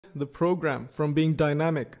the program from being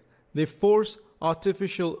dynamic. They force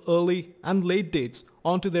artificial early and late dates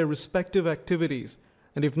onto their respective activities,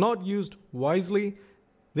 and if not used wisely,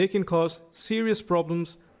 they can cause serious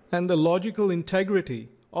problems and the logical integrity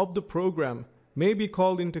of the program may be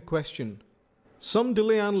called into question. Some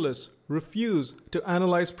delay analysts refuse to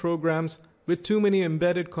analyze programs with too many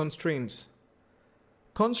embedded constraints.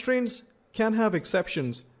 Constraints can have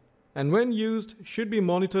exceptions, and when used should be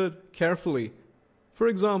monitored carefully. For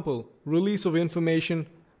example, release of information,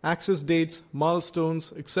 access dates,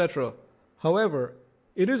 milestones, etc. However,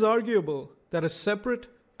 it is arguable that a separate,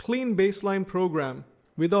 clean baseline program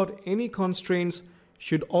without any constraints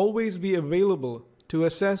should always be available to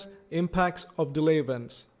assess impacts of delay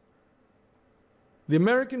events. The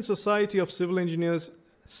American Society of Civil Engineers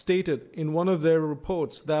stated in one of their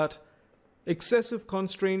reports that excessive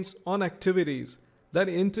constraints on activities that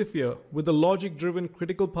interfere with the logic-driven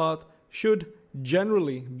critical path should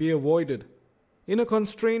generally be avoided. In a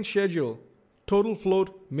constrained schedule, total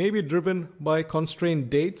float may be driven by constrained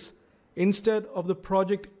dates instead of the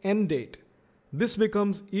project end date. This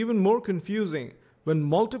becomes even more confusing when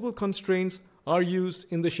multiple constraints are used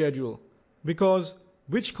in the schedule, because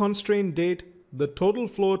which constraint date the total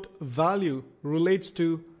float value relates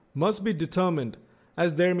to must be determined,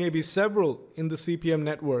 as there may be several in the CPM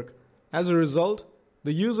network. As a result,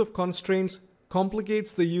 the use of constraints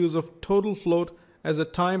complicates the use of total float as a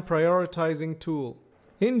time prioritizing tool.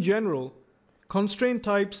 In general, constraint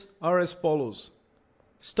types are as follows.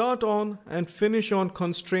 Start on and finish on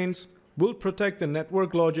constraints will protect the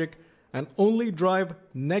network logic and only drive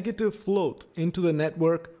negative float into the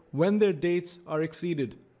network when their dates are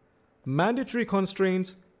exceeded. Mandatory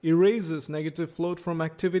constraints erases negative float from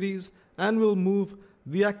activities and will move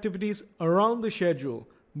the activities around the schedule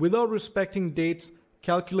without respecting dates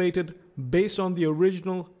calculated based on the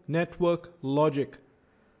original network logic.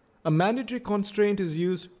 A mandatory constraint is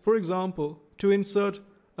used, for example, to insert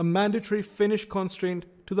a mandatory finish constraint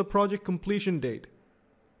to the project completion date.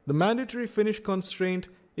 The mandatory finish constraint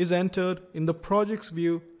is entered in the project's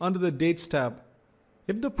view under the Dates tab.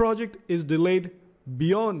 If the project is delayed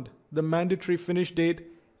beyond the mandatory finish date,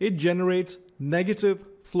 it generates negative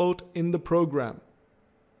float in the program.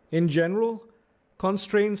 In general,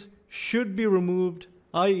 constraints should be removed,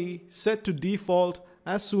 i.e. set to default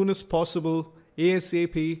as soon as possible,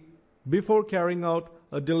 ASAP, before carrying out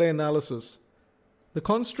a delay analysis. The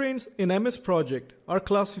constraints in MS Project are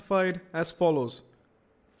classified as follows.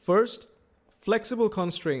 First, flexible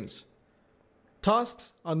constraints.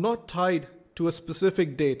 Tasks are not tied to a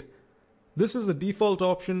specific date. This is the default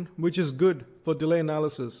option, which is good for delay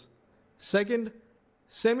analysis. Second,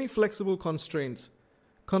 semi-flexible constraints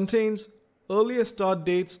contains earliest start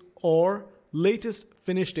dates or latest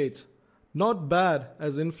finish dates. Not bad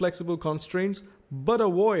as inflexible constraints, but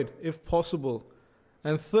avoid if possible.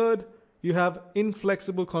 And third, you have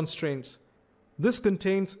inflexible constraints. This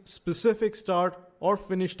contains specific start or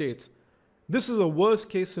finish dates. This is a worst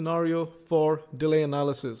case scenario for delay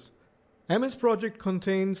analysis. MS Project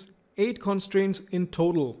contains 8 constraints in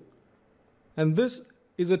total, and this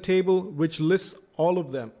is a table which lists all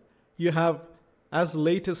of them. You have as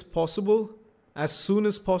late as possible, as soon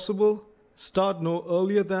as possible, start no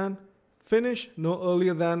earlier than, finish no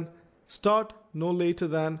earlier than, start no later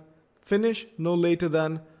than, finish no later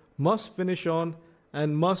than, must finish on,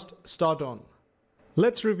 and must start on.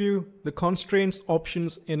 Let's review the constraints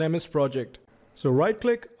options in MS Project. So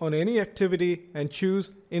right-click on any activity and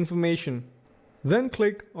choose Information. Then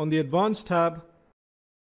click on the Advanced tab,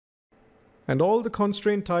 and all the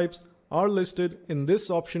constraint types are listed in this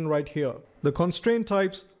option right here. The constraint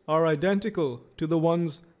types are identical to the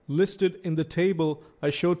ones listed in the table I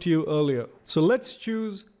showed to you earlier. So let's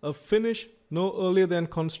choose a finish no earlier than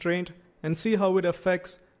constraint and see how it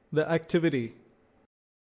affects the activity.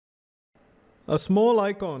 A small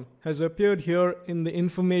icon has appeared here in the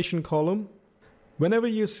information column. Whenever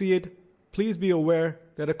you see it, please be aware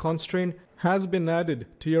that a constraint has been added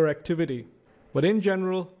to your activity. But in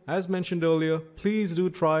general, as mentioned earlier, please do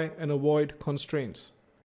try and avoid constraints.